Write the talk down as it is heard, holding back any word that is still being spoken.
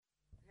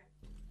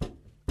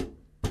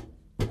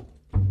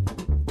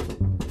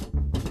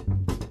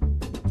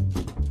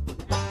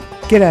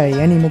G'day,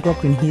 Annie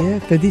McLaughlin here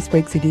for this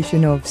week's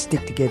edition of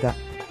Stick Together,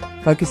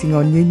 focusing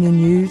on union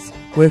news,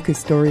 workers'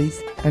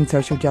 stories and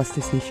social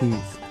justice issues.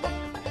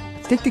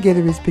 Stick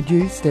Together is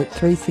produced at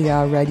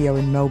 3CR Radio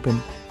in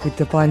Melbourne with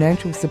the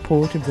financial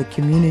support of the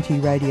Community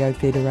Radio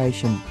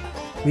Federation.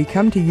 We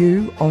come to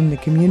you on the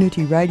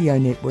Community Radio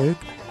Network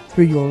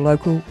through your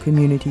local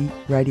community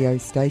radio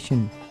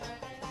station.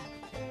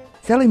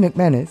 Sally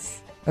McManus,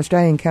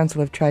 Australian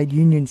Council of Trade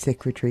Union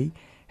Secretary,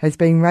 has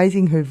been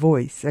raising her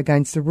voice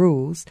against the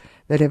rules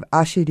that have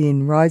ushered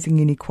in rising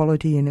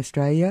inequality in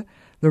Australia,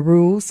 the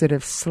rules that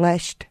have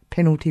slashed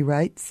penalty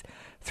rates,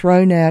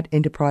 thrown out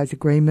enterprise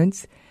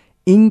agreements,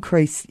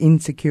 increased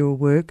insecure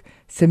work,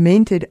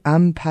 cemented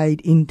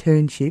unpaid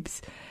internships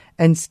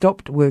and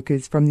stopped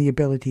workers from the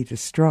ability to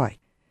strike.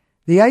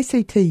 The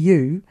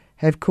ACTU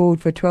have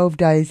called for 12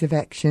 days of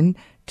action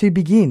to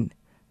begin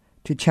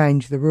to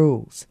change the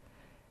rules.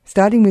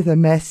 Starting with a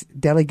mass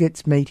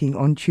delegates meeting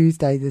on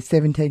Tuesday the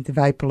 17th of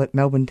April at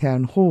Melbourne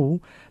Town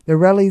Hall, the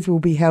rallies will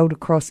be held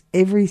across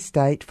every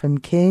state from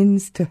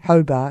Cairns to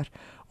Hobart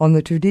on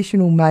the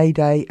traditional May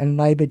Day and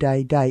Labor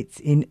Day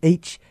dates in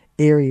each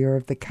area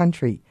of the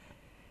country.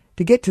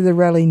 To get to the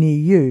rally near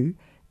you,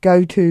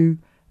 go to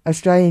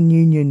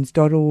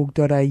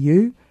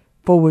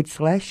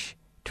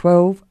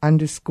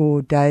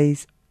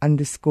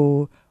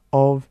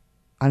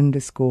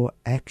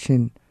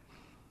australianunions.org.au/12_days_of_action.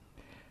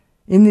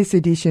 In this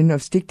edition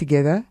of Stick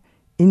Together,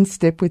 in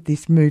step with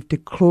this move to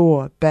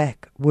claw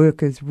back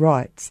workers'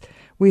 rights,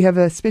 we have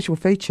a special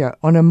feature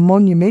on a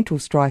monumental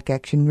strike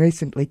action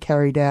recently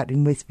carried out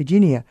in West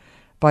Virginia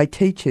by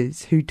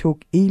teachers who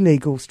took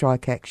illegal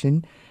strike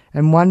action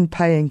and won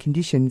pay and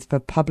conditions for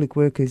public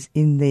workers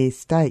in their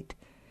state.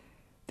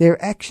 Their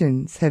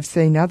actions have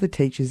seen other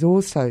teachers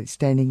also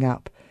standing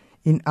up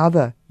in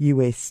other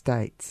US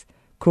states,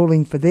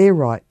 calling for their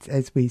rights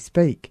as we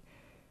speak.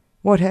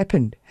 What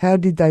happened? How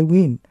did they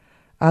win?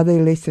 Are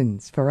there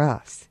lessons for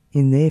us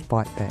in their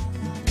fight back?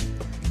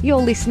 You're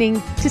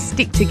listening to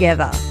Stick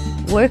Together,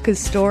 workers'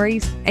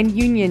 stories and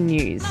union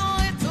news.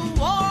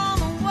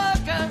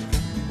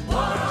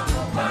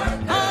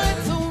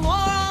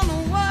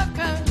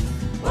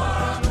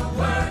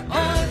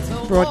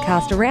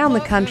 Broadcast around the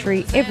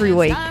country every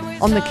week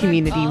on the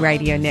Community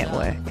Radio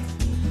Network.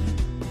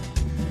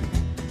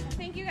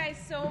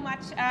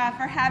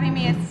 For having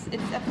me. It's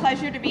a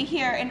pleasure to be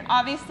here, and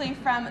obviously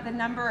from the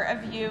number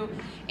of you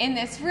in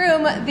this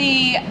room,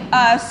 the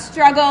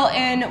struggle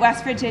in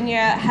West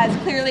Virginia has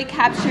clearly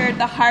captured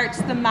the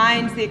hearts, the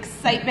minds, the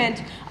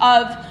excitement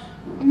of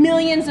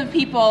millions of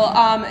people,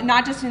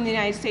 not just in the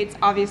United States,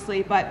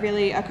 obviously, but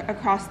really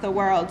across the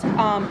world.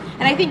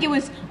 And I think it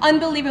was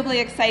unbelievably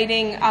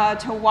exciting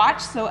to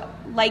watch. So,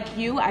 like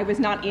you, I was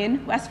not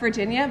in West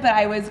Virginia, but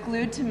I was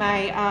glued to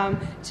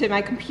my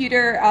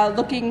computer,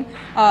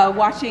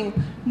 watching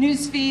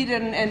newsfeed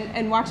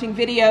and watching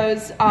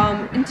videos,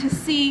 and to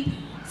see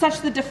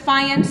such the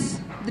defiance,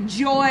 the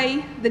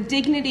joy, the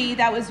dignity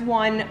that was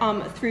won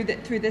through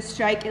this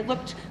strike. It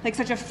looked like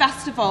such a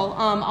festival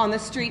on the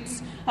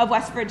streets of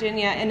West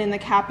Virginia and in the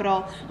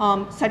Capitol,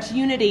 such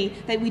unity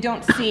that we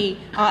don't see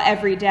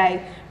every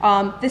day.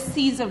 The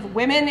seas of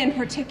women in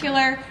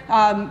particular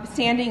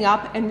standing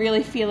up and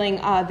really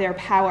feeling their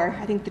power.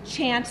 I think the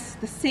chants,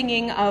 the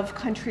singing of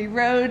Country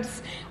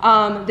Roads,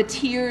 the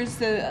tears,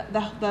 the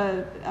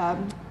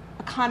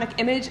iconic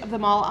image of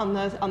them all on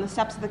the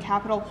steps of the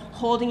Capitol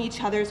holding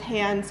each other's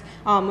hands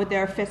with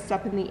their fists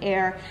up in the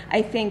air,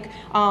 I think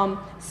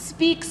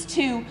speaks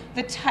to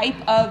the type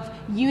of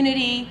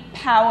unity,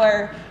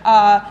 power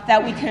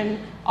that we can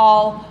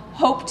all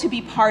hope to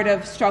be part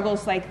of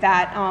struggles like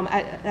that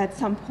at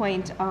some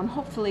point,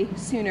 hopefully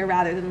sooner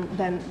rather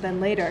than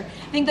later.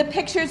 I think the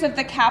pictures of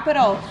the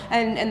Capitol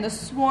and the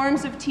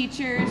swarms of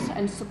teachers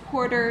and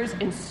supporters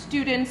and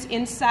students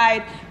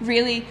inside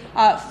really,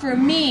 for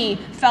me,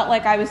 felt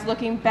like I was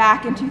looking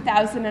back in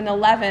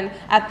 2011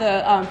 at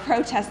the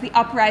protest, the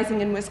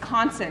uprising in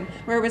Wisconsin,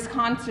 where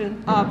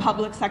Wisconsin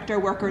public sector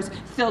workers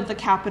filled the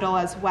Capitol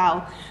as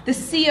well. The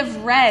sea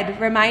of red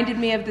reminded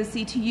me of the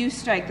CTU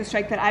strike, the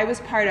strike that I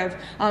was part of,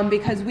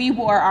 because we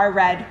wore our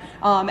red,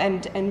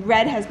 and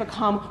red has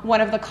become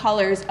one of the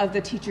colors of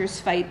the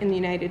teachers' fight in the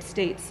United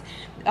States.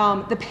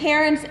 The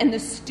parents and the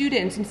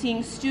students, and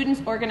seeing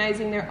students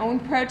organizing their own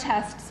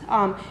protests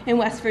in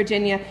West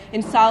Virginia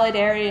in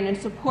solidarity and in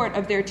support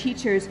of their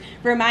teachers,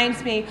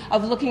 reminds me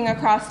of looking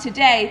across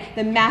today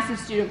the massive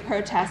student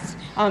protests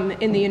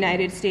in the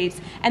United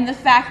States, and the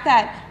fact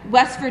that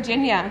West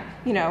Virginia,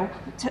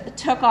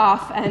 took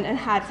off and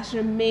had such an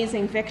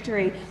amazing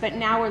victory, but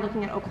now we're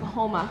looking at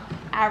Oklahoma,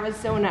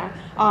 Arizona,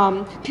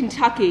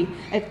 Kentucky,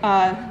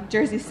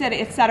 Jersey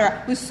City,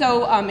 etc., was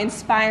so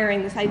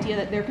inspiring, this idea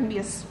that there can be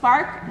a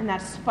spark, and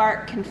that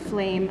spark can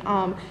flame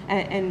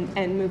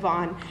and move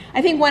on.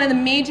 I think one of the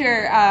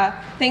major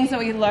things that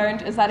we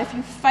learned is that if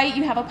you fight,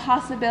 you have a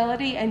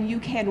possibility, and you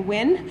can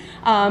win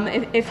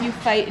if you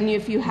fight and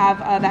if you have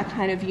that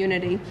kind of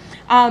unity.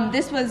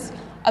 This was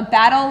a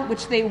battle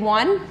which they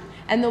won,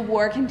 and the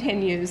war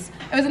continues.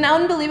 It was an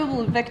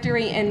unbelievable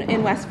victory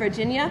in West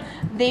Virginia.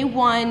 They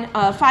won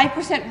a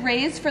 5%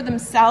 raise for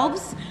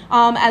themselves,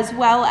 as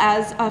well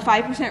as a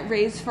 5%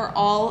 raise for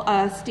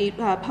all state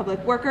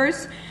public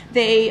workers.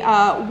 They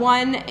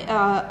won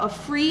a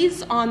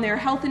freeze on their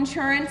health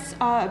insurance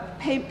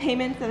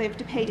payment that they have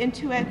to pay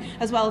into it,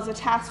 as well as a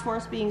task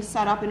force being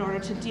set up in order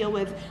to deal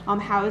with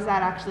how is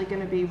that actually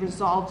going to be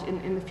resolved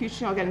in the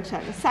future. I'll get into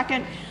that in a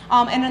second.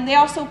 And then they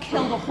also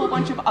killed a whole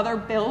bunch of other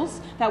bills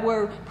that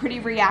were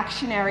pretty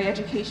reactionary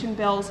education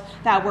bills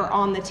that were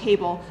on the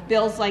table.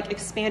 Bills like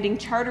expanding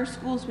charter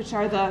schools, which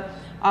are the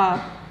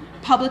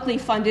publicly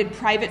funded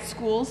private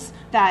schools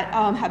that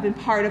have been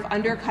part of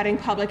undercutting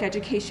public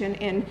education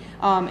in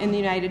the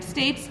United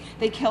States.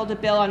 They killed a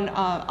bill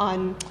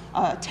on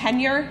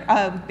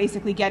tenure,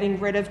 basically getting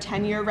rid of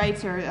tenure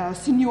rights or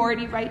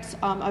seniority rights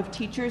of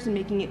teachers and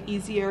making it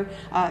easier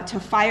to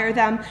fire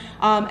them.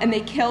 And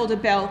they killed a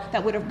bill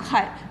that would have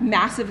cut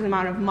massive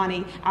amount of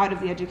money out of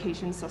the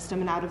education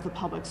system and out of the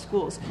public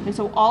schools. And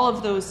so all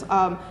of those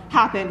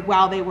happened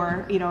while they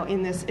were,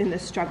 in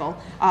this struggle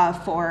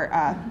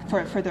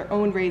for their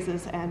own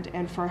raises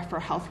and for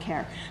health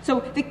care.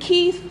 So the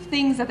key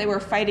things that they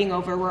were fighting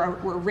over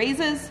were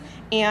raises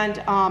and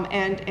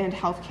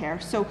health care.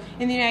 So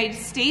in the United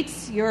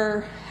States,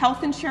 your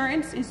health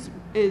insurance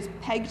is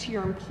pegged to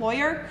your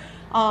employer,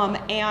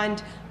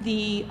 and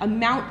the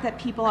amount that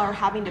people are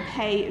having to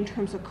pay in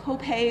terms of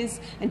copays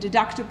and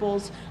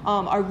deductibles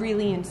are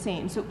really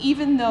insane. So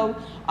even though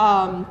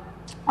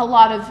a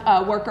lot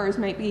of workers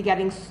might be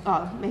getting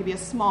maybe a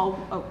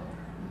small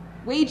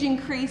wage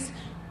increase,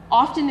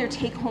 often their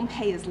take-home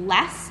pay is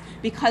less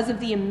because of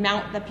the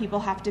amount that people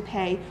have to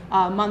pay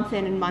month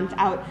in and month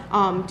out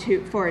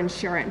for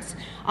insurance.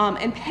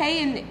 And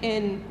pay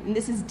and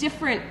this is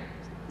different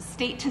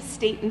state to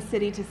state and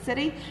city to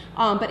city,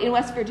 but in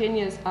West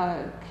Virginia's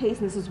case,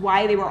 and this is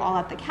why they were all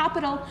at the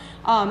Capitol,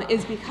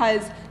 is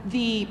because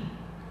the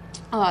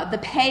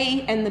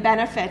pay and the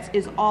benefits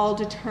is all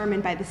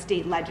determined by the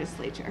state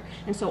legislature.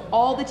 And so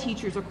all the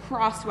teachers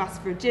across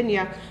West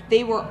Virginia,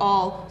 they were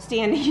all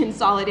standing in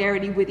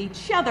solidarity with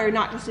each other,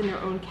 not just in their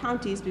own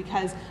counties,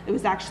 because it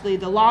was actually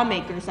the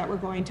lawmakers that were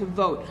going to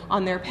vote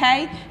on their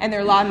pay, and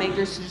their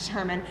lawmakers to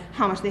determine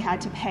how much they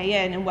had to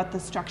pay in and what the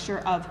structure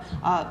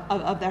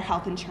of their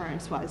health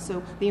insurance was.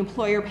 So the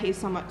employer pays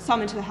some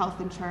into the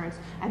health insurance,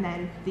 and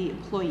then the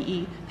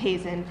employee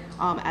pays in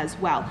as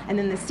well. And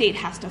then the state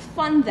has to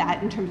fund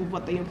that in terms of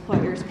what the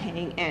employer is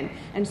paying in.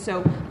 And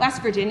so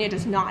West Virginia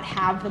does not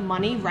have the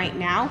money right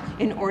now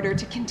in order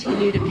to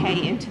continue to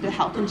pay into the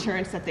health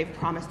insurance that they've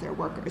promised their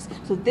workers.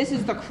 So this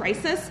is the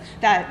crisis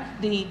that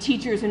the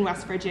teachers in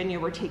West Virginia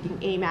were taking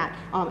aim at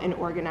and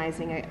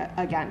organizing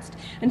against.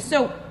 And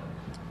so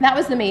that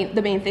was the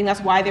main thing.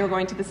 That's why they were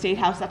going to the State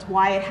House. That's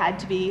why it had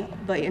to be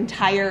the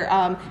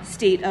entire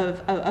state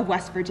of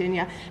West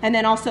Virginia. And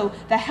then also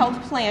the health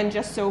plan,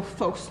 just so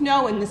folks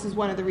know, and this is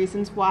one of the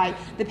reasons why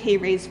the pay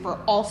raise for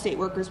all state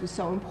workers was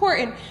so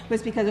important,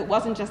 was because it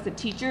wasn't just the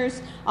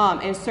teachers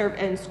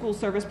and school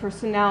service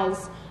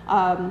personnel's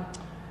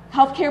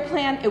healthcare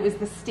plan, it was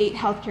the state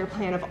healthcare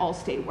plan of all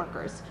state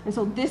workers. And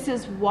so this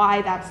is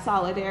why that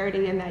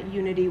solidarity and that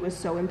unity was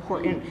so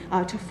important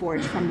to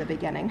forge from the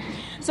beginning.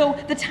 So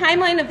the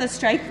timeline of the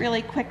strike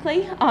really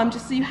quickly,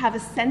 just so you have a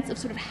sense of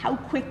sort of how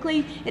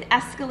quickly it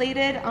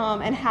escalated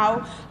and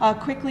how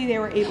quickly they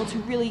were able to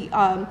really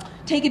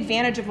take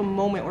advantage of a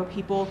moment where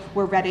people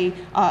were ready,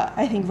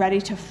 ready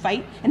to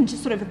fight, and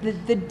just sort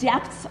of the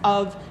depths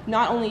of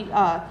not only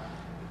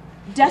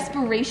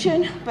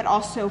desperation, but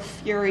also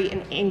fury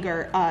and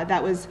anger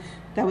that was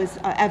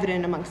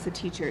evident amongst the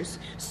teachers.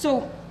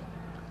 So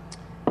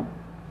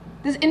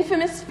this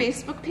infamous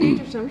Facebook page,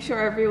 which I'm sure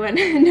everyone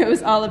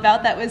knows all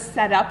about, that was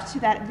set up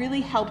that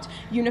really helped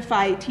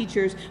unify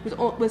teachers,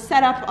 was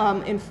set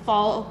up in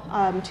fall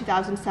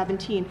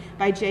 2017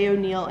 by Jay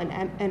O'Neill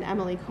and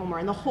Emily Comer.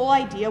 And the whole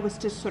idea was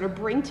to sort of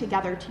bring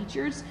together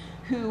teachers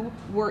who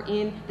were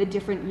in the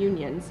different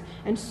unions.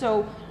 And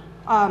so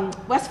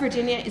West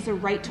Virginia is a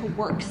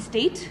right-to-work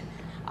state.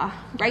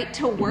 Right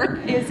to work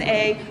is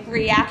a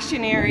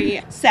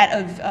reactionary set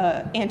of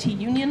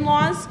anti-union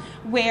laws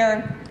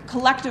where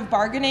collective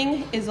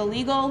bargaining is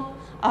illegal.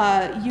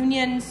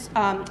 Unions,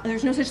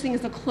 there's no such thing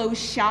as a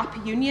closed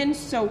shop union.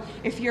 So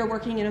if you're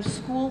working in a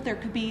school, there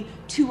could be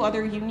 2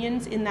 other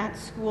unions in that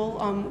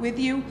school with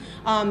you.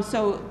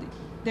 So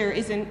there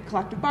isn't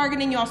collective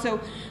bargaining.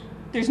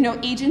 There's no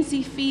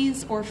agency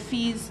fees or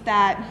fees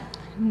that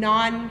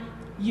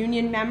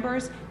non-union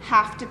members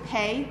have to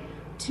pay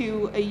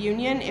to a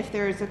union if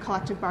there is a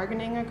collective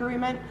bargaining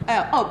agreement.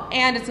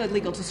 And it's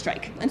illegal to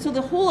strike. And so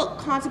the whole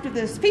concept of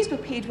this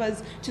Facebook page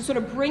was to sort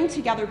of bring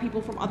together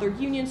people from other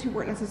unions who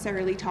weren't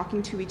necessarily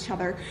talking to each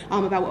other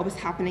about what was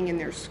happening in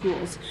their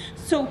schools.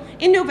 So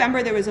in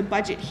November, there was a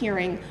budget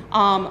hearing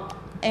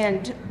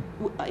and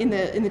in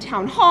the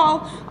town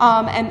hall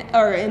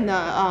or in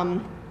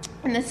the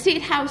in the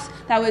State House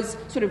that was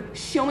sort of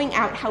showing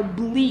out how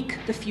bleak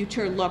the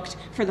future looked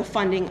for the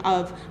funding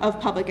of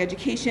public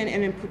education,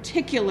 and in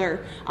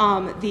particular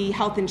the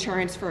health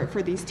insurance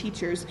for these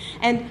teachers.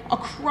 And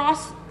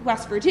across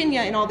West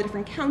Virginia, in all the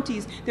different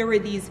counties, there were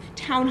these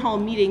town hall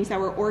meetings that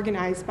were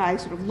organized by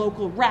sort of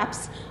local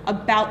reps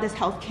about this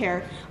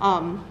healthcare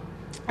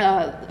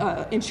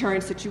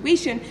insurance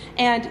situation.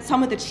 And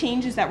some of the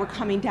changes that were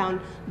coming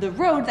down the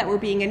road that were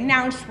being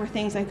announced were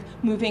things like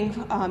moving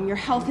your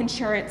health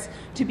insurance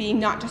to being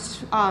not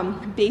just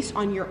based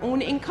on your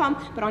own income,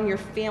 but on your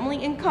family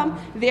income,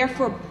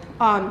 therefore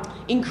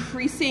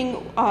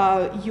increasing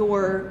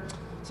your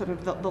sort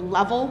of the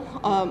level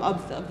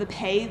of the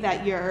pay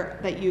that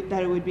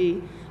it would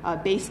be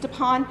based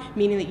upon,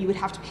 meaning that you would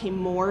have to pay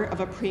more of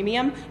a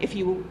premium if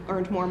you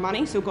earned more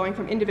money. So going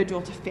from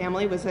individual to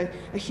family was a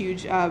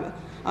huge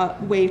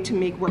way to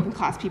make working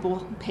class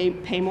people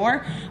pay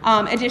more.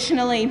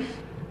 Additionally,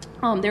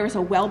 there was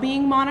a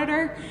well-being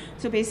monitor.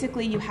 So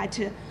basically you had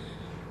to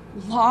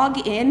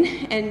log in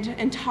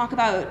and talk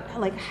about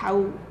like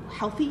how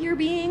healthy you're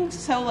being.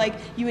 So like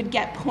you would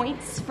get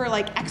points for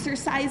like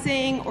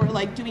exercising or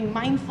like doing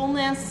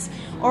mindfulness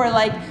or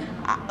like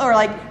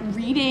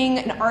reading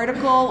an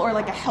article or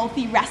like a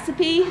healthy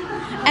recipe,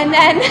 and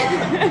then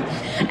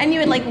and you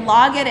would like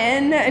log it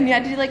in and you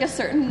had to do like a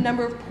certain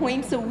number of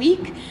points a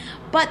week.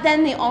 But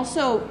then they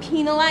also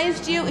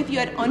penalized you if you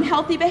had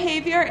unhealthy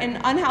behavior, and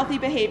unhealthy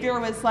behavior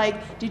was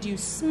like, did you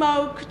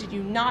smoke? Did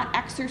you not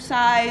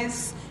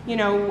exercise? You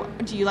know,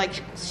 do you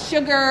like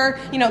sugar?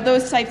 You know,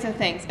 those types of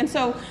things. And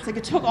so it's like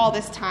it took all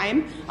this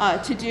time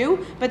to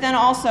do, but then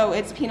also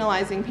it's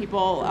penalizing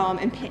people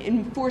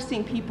and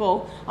forcing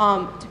people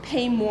to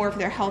pay more for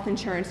their health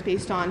insurance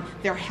based on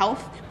their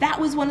health. That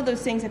was one of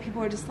those things that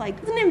people were just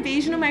like, this is an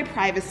invasion of my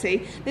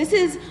privacy. This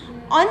is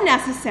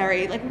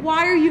unnecessary. Like,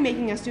 why are you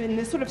making us do it? In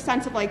this sort of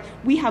sense of like,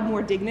 we have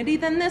more dignity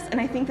than this,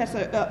 and I think that's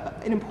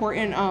an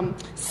important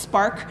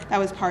spark that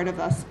was part of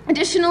this.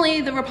 Additionally,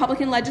 the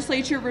Republican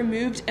legislature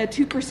removed a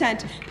 2%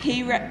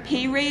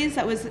 pay raise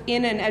that was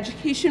in an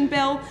education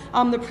bill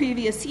the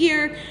previous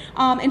year.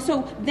 And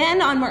so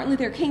then on Martin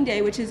Luther King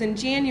Day, which is in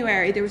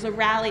January, there was a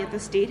rally at the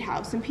State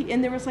House,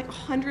 and there was like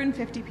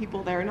 150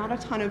 people there, not a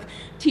ton of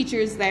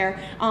teachers there.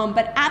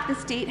 But at the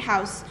State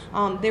House,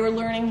 they were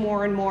learning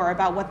more and more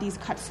about what these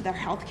cuts to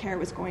their health care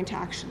was going to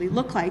actually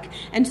look like.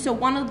 And so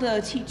one of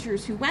the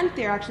teachers who went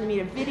there actually made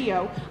a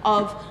video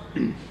of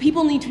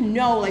people need to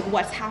know like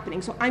what's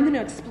happening, so I'm going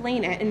to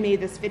explain it, and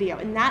made this video.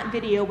 And that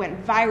video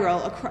went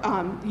viral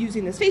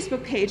using this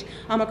Facebook page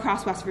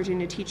across West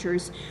Virginia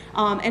teachers.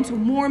 And so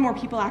more and more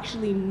people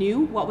actually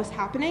knew what was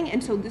happening.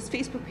 And so this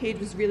Facebook page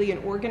was really an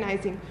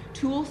organizing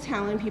tool,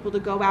 telling people to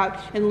go out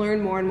and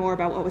learn more and more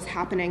about what was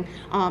happening,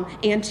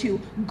 and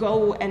to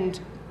go and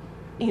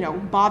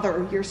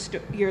bother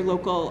your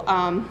local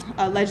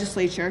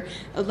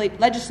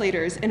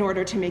legislators in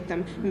order to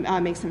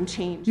make some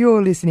change.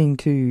 You're listening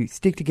to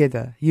Stick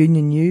Together,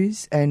 Union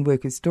News and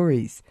Workers'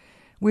 Stories.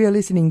 We are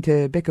listening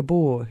to Becca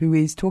Bohr, who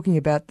is talking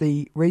about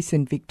the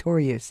recent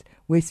victorious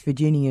West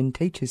Virginian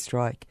teachers'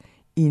 strike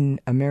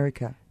in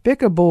America.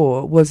 Becca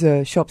Bohr was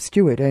a shop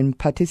steward and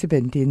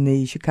participant in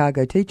the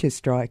Chicago teachers'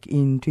 strike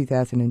in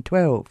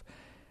 2012.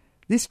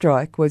 This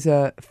strike was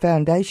a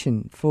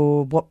foundation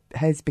for what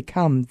has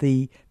become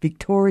the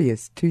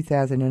victorious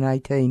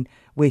 2018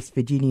 West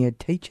Virginia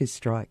teachers'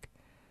 strike.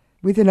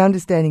 With an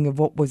understanding of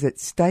what was at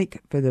stake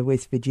for the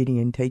West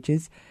Virginian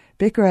teachers,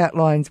 Becca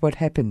outlines what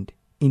happened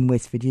in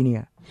West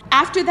Virginia.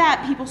 After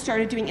that, people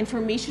started doing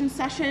information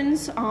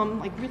sessions,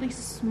 like really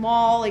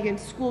small, like in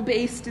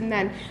school-based, and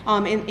then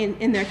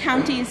in their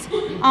counties.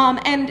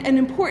 And an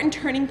important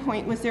turning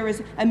point was there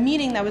was a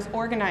meeting that was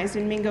organized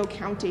in Mingo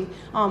County,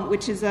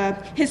 which is a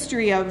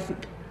history of.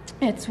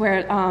 It's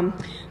where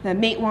the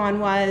Matewan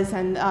was,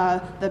 and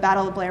the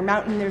Battle of Blair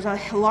Mountain. There's a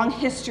long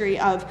history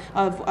of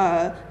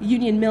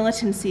Union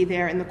militancy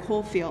there in the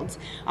coal fields.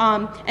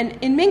 And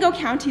in Mingo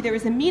County, there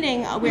was a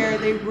meeting where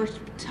they were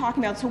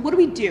talking about, so what do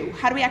we do?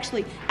 How do we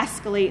actually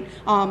escalate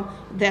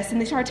this? And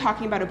they started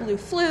talking about a blue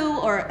flu,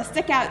 or a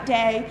sick-out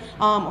day,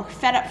 or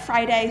Fed-Up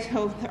Friday.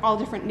 So they're all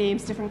different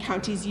names different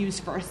counties use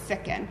for a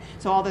sick-in.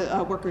 So all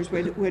the workers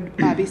would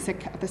be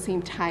sick at the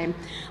same time.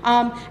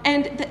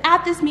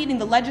 At this meeting,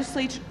 the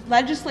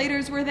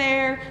legislators were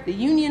there, the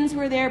unions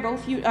were there,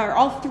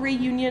 all three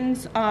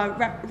unions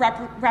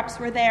reps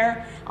were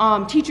there,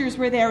 teachers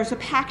were there. It was a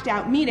packed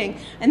out meeting,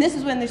 and this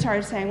is when they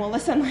started saying, well,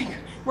 listen, like,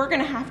 we're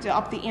going to have to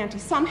up the ante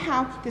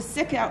somehow. This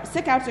sick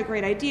out's a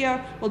great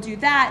idea. We'll do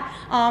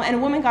that. And a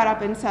woman got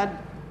up and said,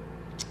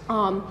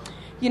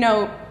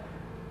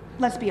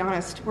 let's be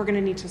honest, we're going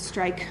to need to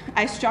strike.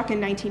 I struck in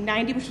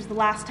 1990, which was the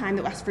last time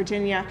that West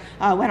Virginia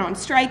went on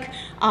strike.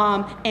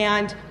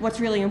 And what's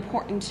really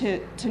important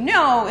to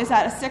know is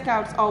that a sick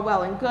out's all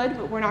well and good,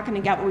 but we're not going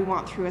to get what we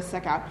want through a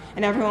sick out.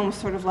 And everyone was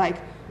sort of like,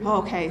 oh,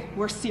 okay,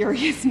 we're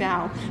serious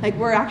now. Like,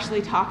 we're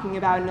actually talking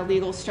about an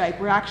illegal strike.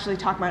 We're actually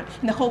talking about,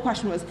 and the whole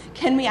question was,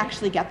 can we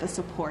actually get the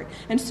support?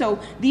 And so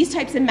these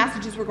types of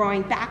messages were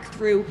going back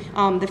through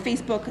the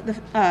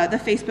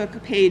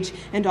Facebook page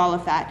and all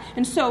of that.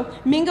 And so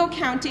Mingo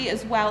County,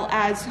 as well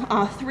as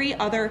 3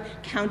 other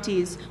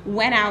counties,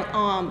 went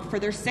out for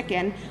their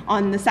sit-in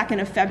on the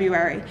 2nd of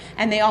February,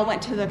 and they all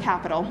went to the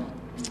Capitol.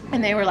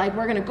 And they were like,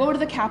 we're going to go to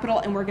the Capitol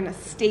and we're going to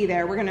stay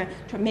there. We're going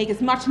to make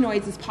as much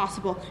noise as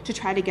possible to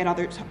try to get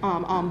others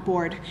on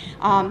board.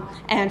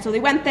 And so they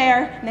went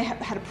there and they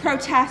had a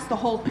protest. The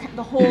whole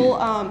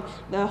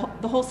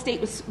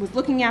state was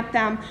looking at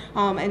them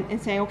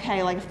and saying,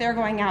 okay, like if they're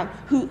going out,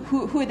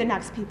 who are the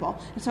next people?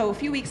 And so a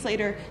few weeks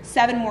later,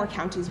 7 more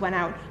counties went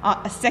out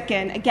a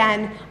sit-in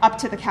again up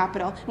to the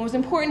Capitol. And what was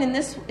important in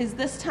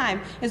this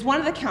time is one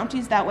of the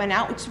counties that went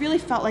out, which really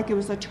felt like it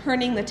was a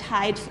turning the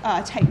tide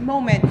type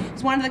moment.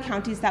 It's one of the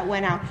counties that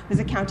went out was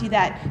a county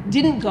that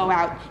didn't go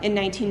out in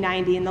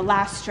 1990 in the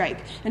last strike.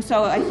 And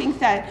so I think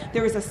that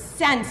there was a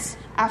sense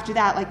after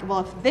that, like, well,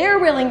 if they're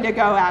willing to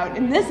go out,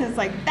 and this is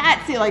like,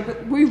 that's it, like,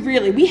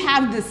 we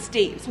have this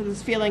state, so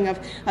this feeling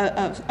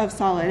of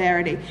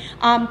solidarity.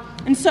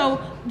 And so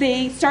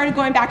they started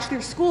going back to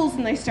their schools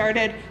and they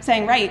started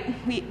saying, right,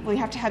 we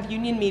have to have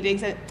union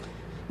meetings.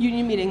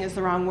 Union meeting is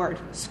the wrong word.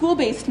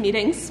 School-based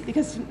meetings,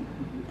 because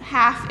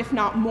half, if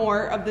not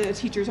more, of the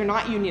teachers are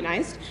not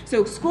unionized.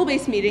 So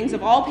school-based meetings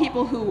of all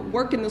people who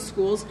work in the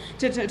schools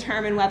to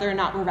determine whether or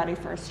not we're ready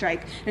for a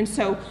strike. And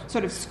so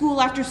sort of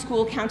school after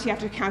school, county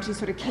after county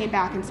sort of came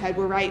back and said,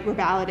 we're right, we're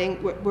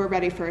balloting, we're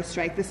ready for a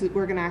strike.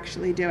 We're going to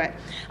actually do it.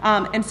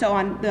 And so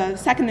on the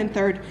 2nd and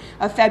 3rd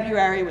of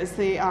February was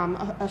the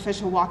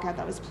official walkout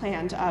that was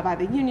planned by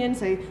the unions.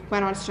 They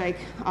went on strike.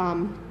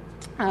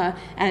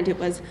 And it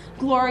was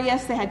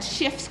glorious. They had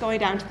shifts going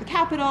down to the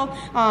Capitol,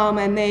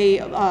 and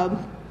they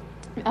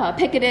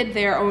picketed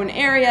their own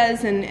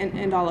areas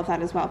and all of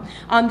that as well.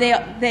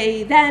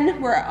 They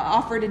then were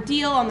offered a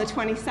deal on the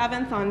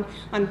 27th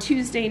on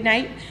Tuesday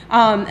night,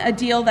 a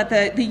deal that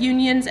the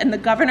unions and the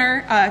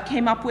governor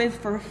came up with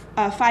for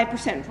a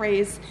 5%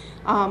 raise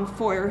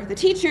for the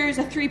teachers,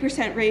 a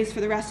 3% raise for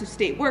the rest of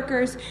state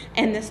workers,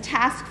 and this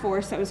task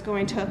force that was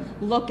going to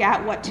look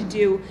at what to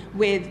do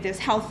with this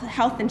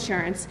health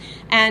insurance.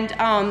 And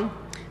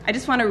I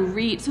just want to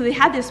read. So they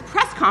had this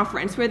press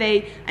conference where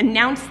they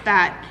announced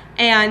that,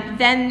 and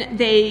then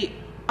they,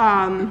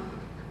 then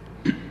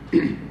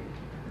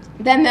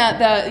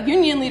the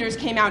union leaders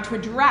came out to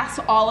address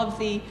all of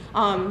the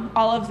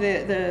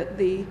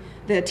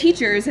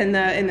teachers and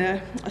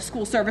the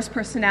school service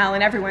personnel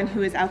and everyone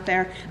who is out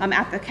there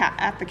at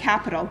the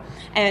Capitol.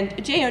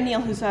 And Jay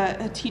O'Neill, who's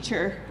a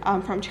teacher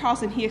from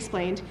Charleston, he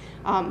explained,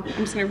 I'm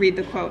just going to read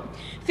the quote.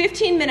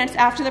 15 minutes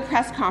after the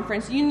press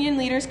conference, union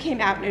leaders came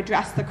out and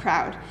addressed the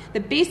crowd. The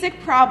basic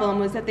problem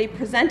was that they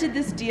presented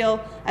this deal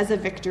as a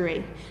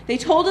victory. They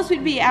told us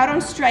we'd be out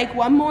on strike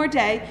one more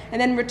day and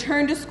then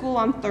return to school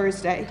on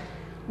Thursday.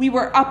 We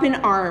were up in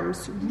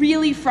arms,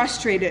 really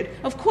frustrated.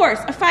 Of course,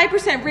 a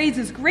 5% raise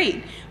is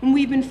great,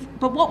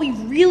 but what we've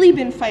really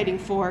been fighting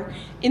for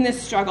in this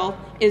struggle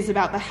is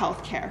about the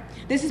health care.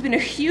 This has been a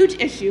huge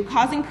issue,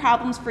 causing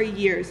problems for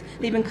years.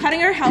 They've been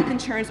cutting our health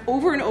insurance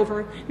over and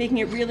over, making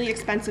it really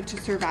expensive to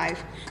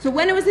survive. So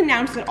when it was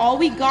announced that all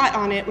we got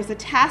on it was a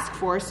task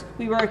force,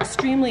 we were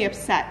extremely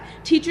upset.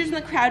 Teachers in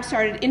the crowd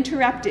started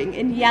interrupting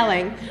and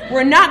yelling,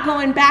 "We're not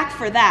going back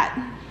for that."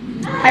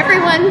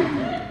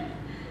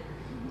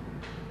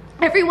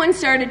 Everyone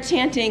started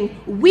chanting,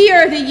 "We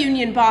are the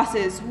union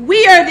bosses!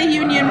 We are the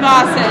union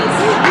bosses!"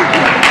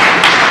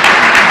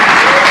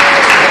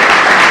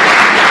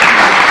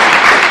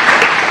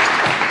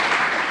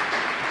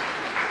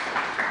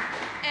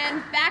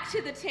 And back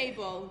to the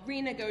table,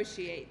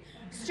 renegotiate.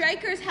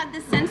 Strikers had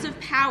this sense of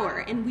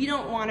power, and we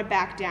don't want to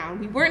back down.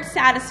 We weren't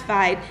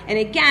satisfied, and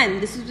again,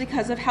 this is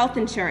because of health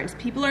insurance.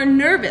 People are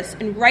nervous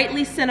and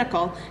rightly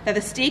cynical that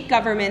the state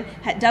government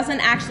doesn't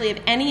actually have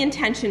any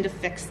intention to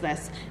fix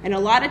this, and a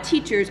lot of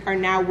teachers are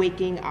now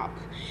waking up.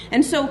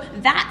 And so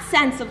that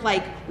sense of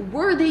like,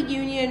 we're the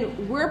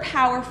union, we're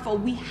powerful,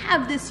 we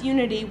have this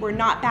unity, we're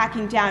not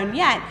backing down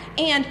yet,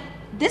 and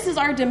this is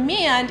our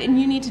demand and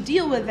you need to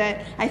deal with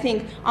it, I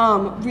think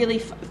really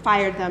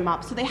fired them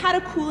up. So they had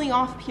a cooling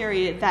off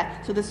period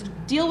so this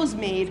deal was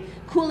made,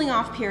 cooling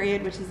off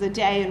period, which is the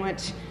day in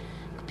which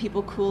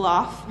people cool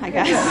off, I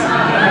guess,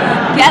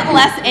 get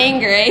less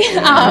angry,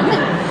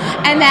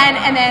 and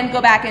then go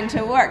back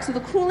into work. So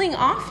the cooling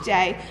off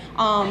day,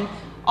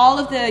 all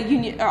of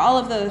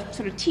the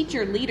sort of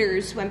teacher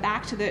leaders went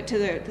back to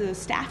the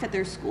staff at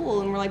their school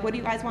and were like, "What do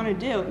you guys want to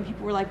do?" And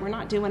people were like, "We're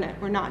not doing it.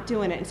 We're not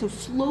doing it." And so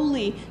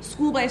slowly,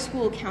 school by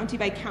school, county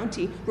by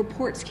county,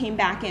 reports came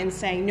back in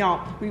saying, "No,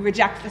 we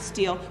reject this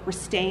deal. We're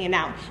staying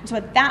out." And so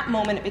at that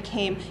moment, it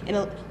became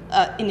an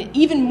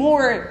even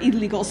more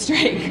illegal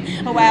strike,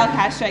 a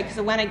wildcat strike, because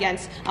it went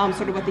against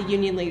sort of what the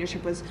union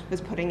leadership was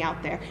putting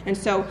out there. And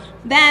so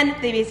then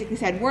they basically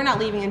said, "We're not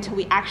leaving until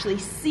we actually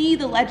see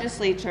the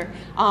legislature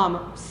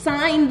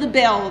sign the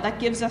bill that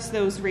gives us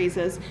those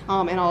raises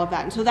and all of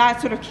that. And so that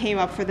sort of came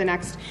up for the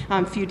next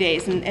few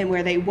days, and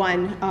where they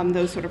won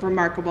those sort of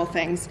remarkable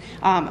things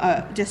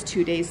just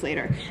 2 days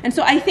later. And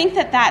so I think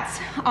that's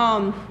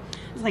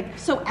like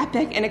so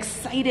epic and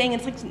exciting.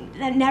 It's like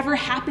that never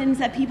happens,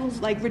 that people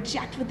like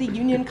reject what the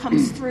union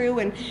comes through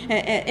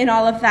and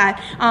all of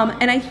that.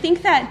 And I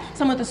think that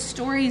some of the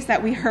stories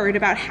that we heard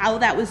about how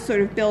that was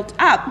sort of built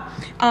up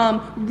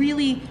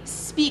really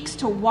speaks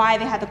to why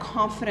they had the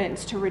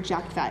confidence to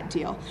reject that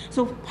deal.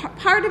 So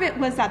part of it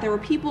was that there were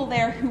people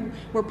there who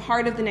were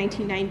part of the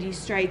 1990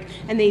 strike,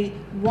 and they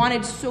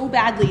wanted so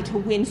badly to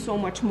win so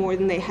much more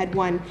than they had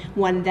won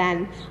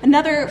then.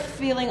 Another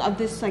feeling of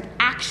this like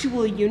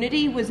actual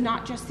unity was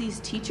not just these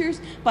teachers,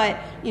 but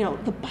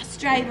the bus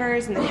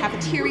drivers and the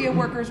cafeteria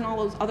workers and all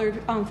those other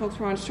folks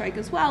were on strike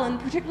as well. And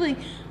particularly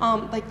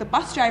like the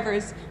bus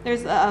drivers,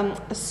 there's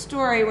a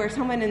story where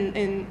someone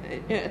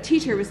a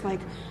teacher was like,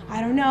 I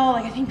don't know,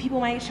 like I think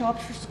people might show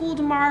up for school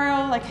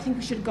tomorrow, like I think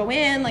we should go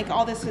in, like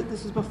all this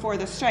was before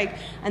the strike.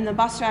 And the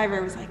bus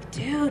driver was like,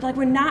 dude, like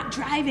we're not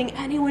driving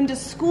anyone to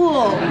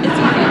school. It's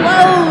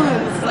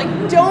closed,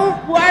 like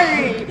don't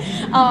worry.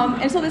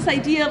 And so this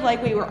idea of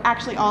like we were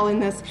actually all in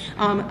this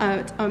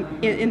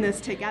in this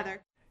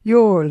together.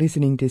 You're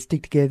listening to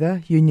Stick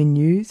Together, union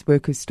news,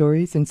 workers'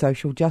 stories and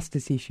social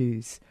justice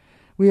issues.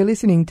 We are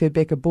listening to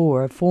Becca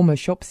Bohr, a former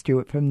shop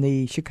steward from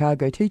the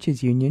Chicago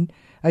Teachers Union,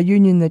 a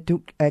union that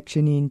took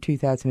action in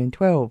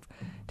 2012.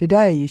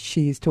 Today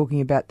she is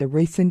talking about the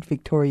recent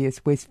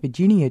victorious West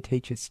Virginia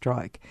teachers'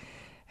 strike,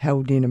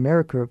 held in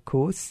America, of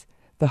course,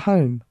 the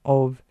home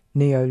of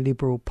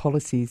neoliberal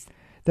policies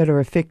that are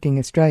affecting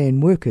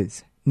Australian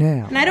workers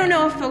now. And I don't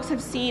know if folks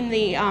have seen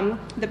the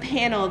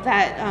panel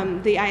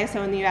that the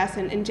ISO in the U.S.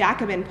 and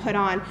Jacobin put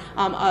on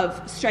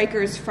of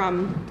strikers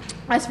from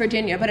West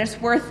Virginia, but it's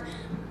worth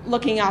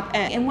looking up.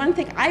 And one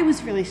thing I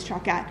was really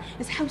struck at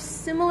is how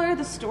similar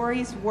the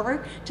stories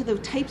were to the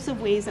types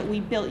of ways that we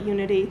built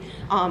unity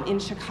in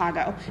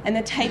Chicago, and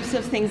the types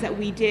of things that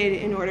we did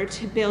in order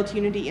to build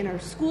unity in our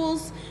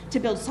schools, to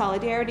build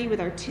solidarity with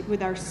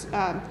our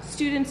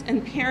students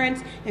and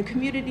parents and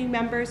community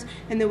members,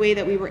 and the way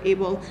that we were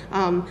able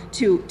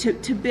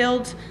to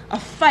build a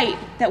fight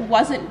that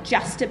wasn't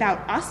just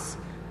about us,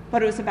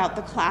 but it was about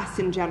the class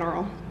in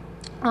general.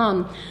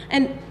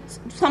 And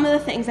some of the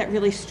things that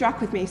really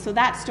struck with me, so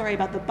that story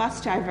about the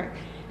bus driver,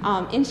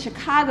 in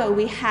Chicago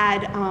we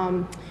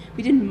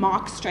did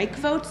mock strike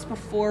votes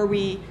before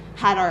we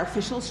had our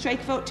official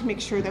strike vote to make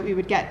sure that we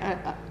would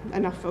get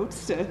enough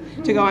votes to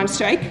go on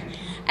strike.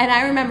 And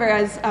I remember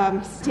as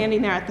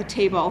standing there at the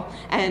table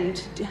and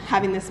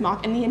having this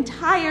mock, and the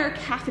entire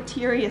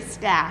cafeteria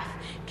staff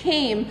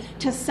came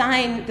to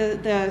sign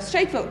the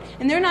strike vote.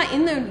 And they're not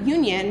in the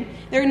union,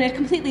 they're in a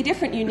completely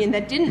different union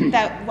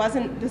that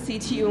wasn't the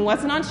CTU and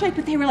wasn't on strike,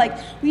 but they were like,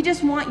 we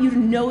just want you to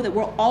know that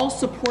we'll all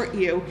support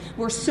you.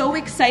 We're so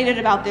excited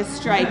about this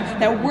strike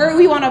that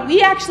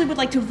we actually would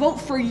like to vote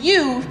for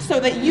you so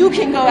that you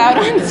can go out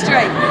on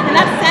strike. And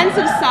that sense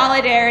of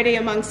solidarity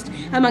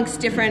amongst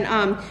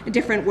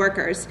different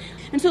workers.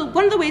 And so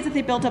one of the ways that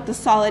they built up the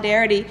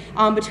solidarity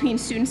between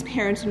students,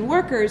 parents, and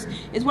workers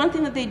is one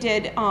thing that they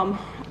did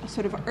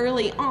sort of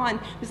early on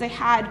was they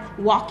had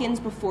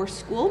walk-ins before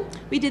school.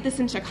 We did this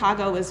in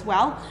Chicago as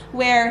well,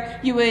 where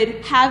you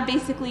would have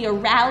basically a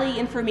rally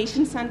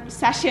information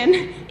session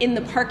in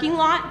the parking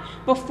lot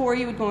before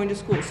you would go into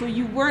school. So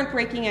you weren't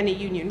breaking any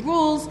union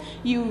rules,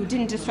 you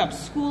didn't disrupt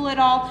school at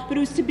all, but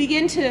it was to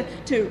begin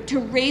to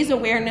raise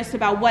awareness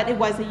about what it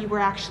was that you were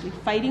actually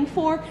fighting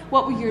for,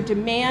 what were your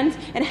demands,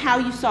 and how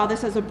you saw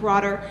this as a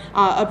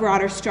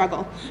broader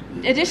struggle.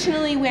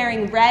 Additionally,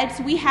 wearing red.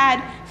 So we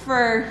had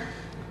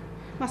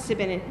must have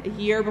been a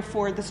year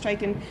before the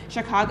strike in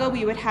Chicago,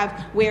 we would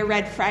have Wear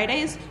Red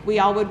Fridays. We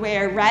all would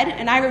wear red,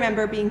 and I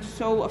remember being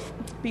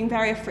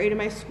very afraid of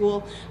my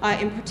school.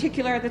 In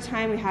particular, at the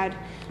time, we had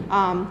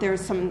there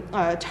was some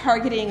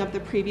targeting of the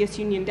previous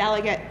union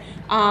delegate,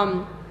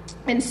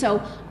 and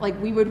so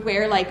like we would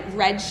wear like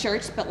red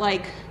shirts, but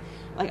like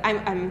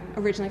I'm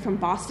originally from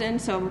Boston,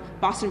 so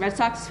Boston Red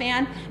Sox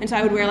fan, and so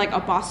I would wear like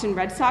a Boston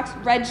Red Sox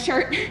red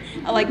shirt,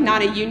 like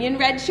not a Union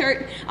red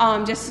shirt,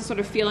 just to sort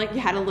of feel like you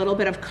had a little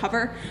bit of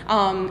cover,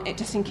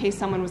 just in case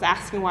someone was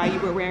asking why you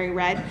were wearing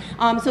red.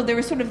 So there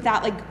was sort of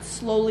that like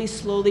slowly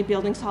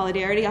building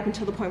solidarity up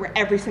until the point where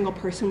every single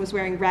person was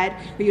wearing red,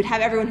 where you'd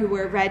have everyone who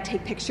wore red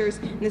take pictures,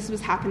 and this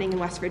was happening in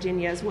West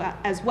Virginia as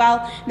well.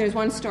 And there's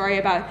one story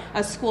about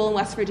a school in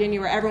West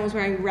Virginia where everyone was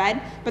wearing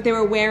red, but they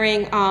were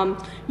wearing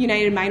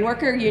United Mine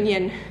Worker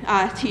Union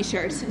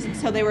T-shirts.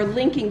 So they were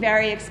linking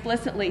very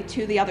explicitly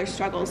to the other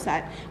struggles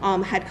that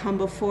had come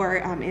before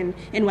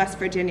in West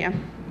Virginia.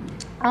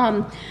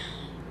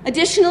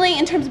 Additionally,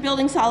 in terms of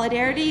building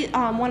solidarity,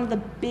 one of the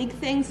big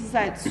things is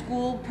that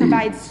school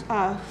provides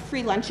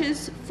free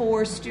lunches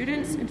for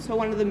students. And so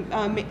one of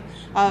the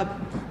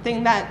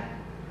thing that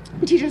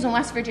teachers in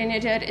West Virginia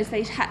did is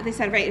they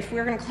said, right, if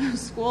we're going to close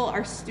school,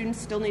 our students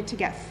still need to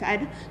get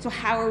fed. So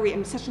how are we?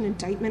 And such an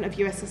indictment of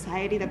U.S.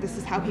 society that this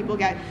is how people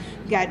get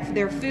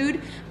their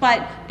food.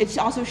 But it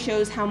also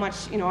shows how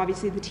much,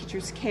 obviously the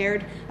teachers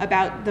cared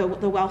about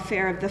the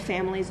welfare of the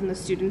families and the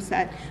students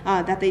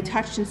that they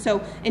touched. And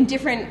so in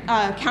different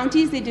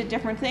counties, they did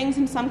different things.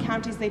 In some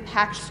counties, they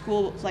packed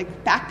schools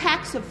like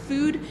backpacks of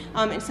food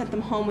and sent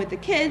them home with the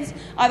kids.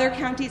 Other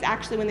counties,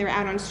 actually, when they were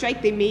out on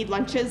strike, they made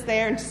lunches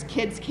there, and just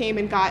kids came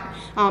and got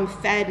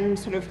fed and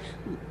sort of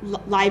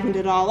livened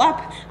it all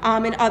up.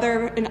 In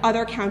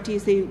other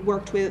counties, they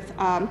worked with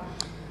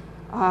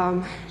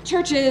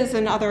churches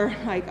and other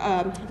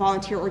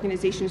volunteer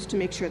organizations to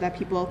make sure that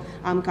people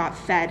got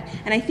fed.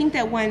 And I think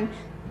that when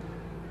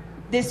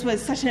this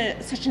was such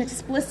an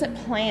explicit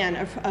plan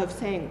of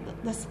saying,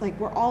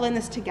 we're all in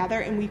this together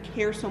and we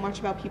care so much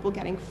about people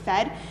getting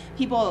fed,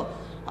 people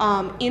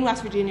in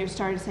West Virginia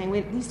started saying,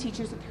 wait, these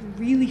teachers are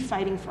really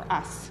fighting for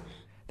us.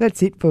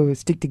 That's it for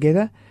Stick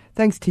Together.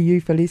 Thanks to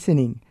you for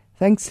listening.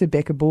 Thanks to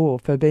Becca Bohr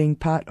for being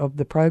part of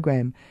the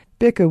program.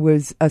 Becca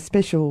was a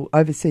special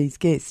overseas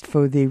guest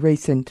for the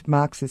recent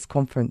Marxist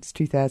Conference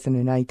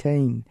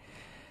 2018.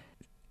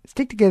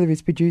 Stick Together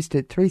is produced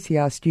at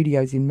 3CR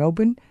Studios in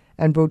Melbourne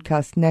and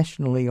broadcast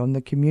nationally on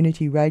the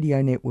Community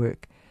Radio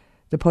Network.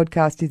 The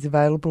podcast is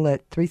available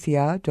at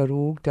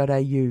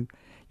 3cr.org.au.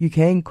 You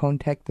can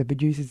contact the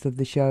producers of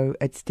the show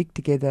at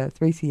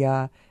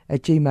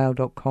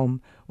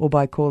sticktogether3cr@gmail.com or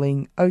by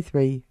calling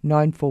 03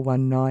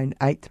 9419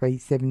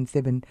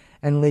 8377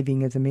 and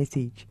leaving us a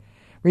message.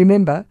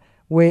 Remember,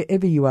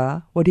 wherever you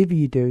are, whatever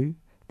you do,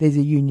 there's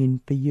a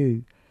union for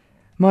you.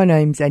 My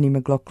name's Annie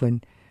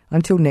McLaughlin.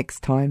 Until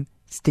next time,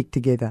 stick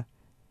together.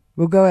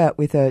 We'll go out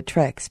with a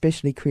track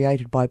specially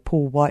created by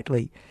Paul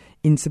Whiteley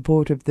in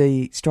support of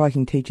the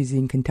striking teachers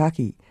in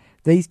Kentucky.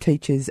 These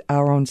teachers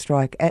are on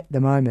strike at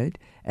the moment,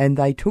 and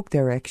they took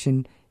their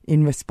action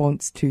in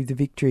response to the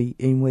victory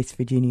in West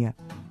Virginia.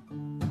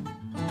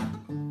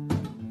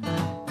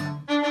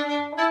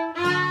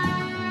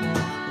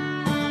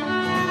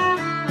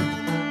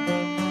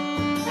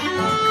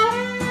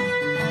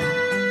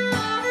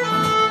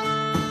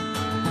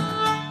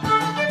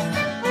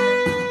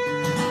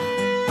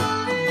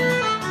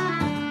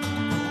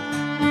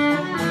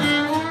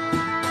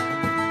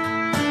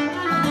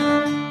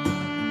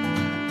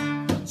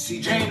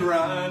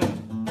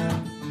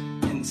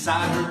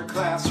 Inside her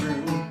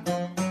classroom,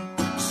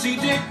 see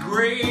Dick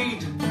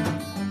grade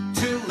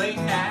till late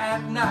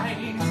at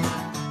night.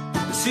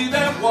 See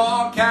them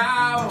walk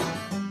out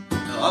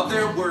of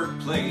their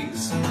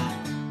workplace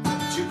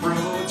to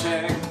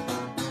protect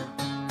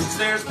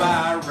theirs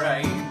by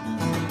right.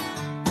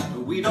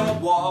 But we don't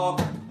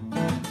walk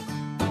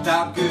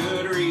without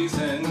good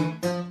reason.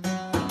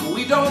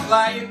 We don't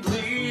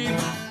lightly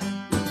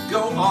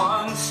go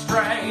on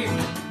strike.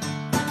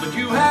 But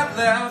you have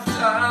left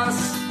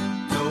us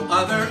no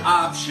other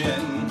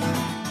option.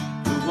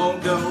 We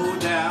won't go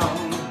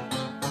down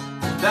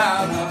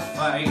without a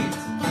fight.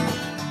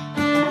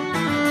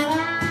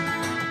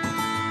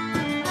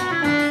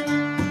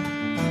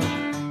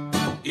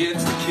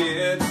 It's the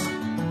kids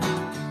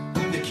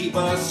that keep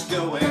us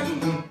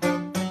going.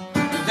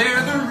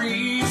 They're the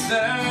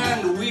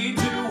reason we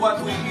do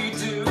what we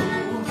do.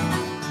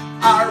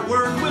 Our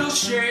work will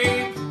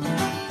shape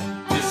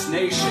this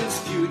nation's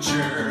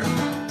future,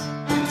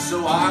 and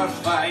so our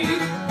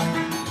fight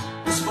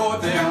for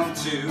them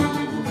too.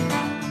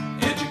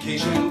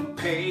 Education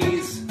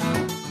pays,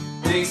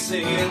 they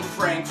say in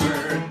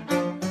Frankfurt.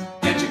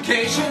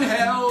 Education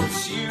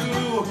helps you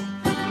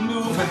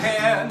move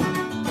ahead.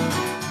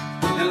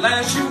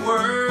 Unless you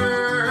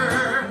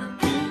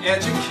work in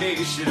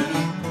education,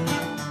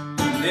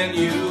 then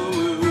you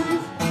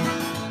move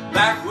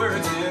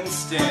backwards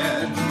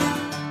instead.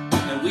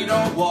 And we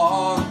don't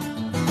walk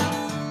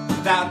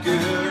without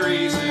good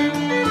reason.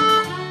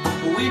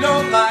 We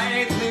don't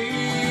lightly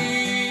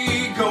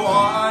go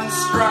on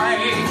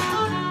strike,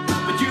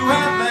 but you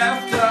have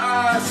left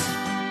us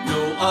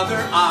no other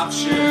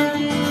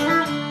option.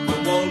 We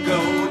won't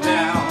go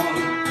down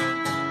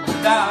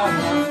without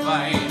a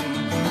fight.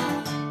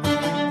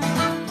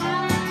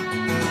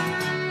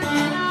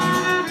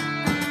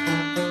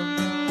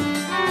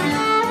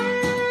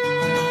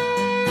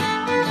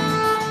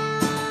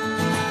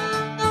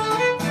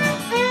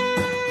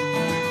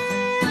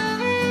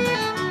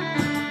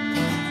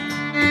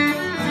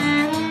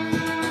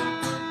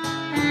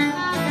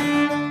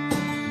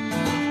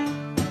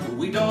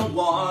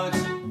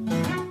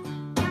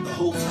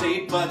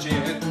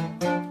 Budget,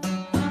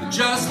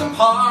 just the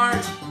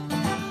part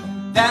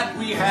that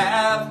we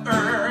have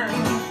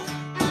earned.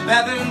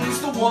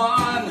 Bevan's the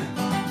one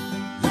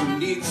who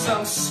needs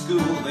some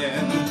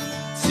schooling.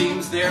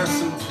 Seems there's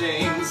some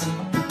things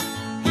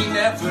he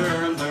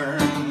never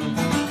learned.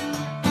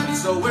 And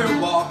so we're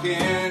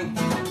walking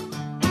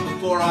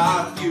for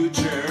our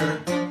future.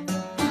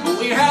 But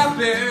we have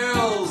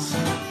bills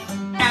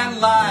and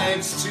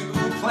lives to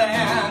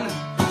plan.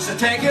 So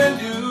take a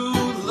new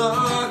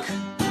look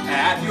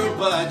at your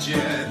budget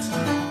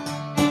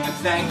and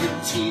thank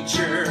a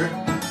teacher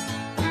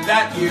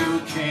that you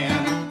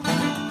can.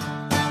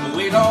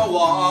 We don't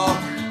walk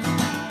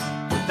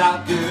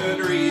without good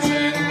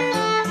reason.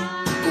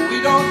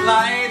 We don't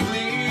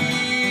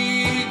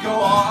lightly go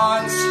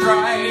on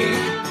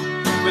strike.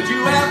 But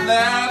you have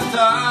left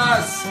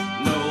us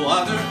no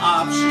other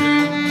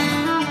option.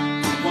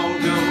 We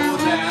won't go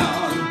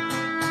down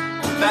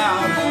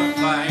without a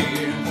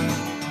fight.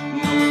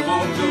 No, we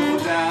won't go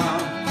down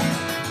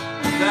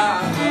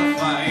without a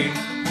fight.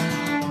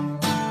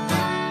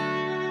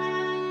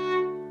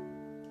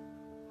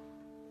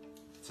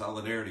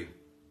 Solidarity.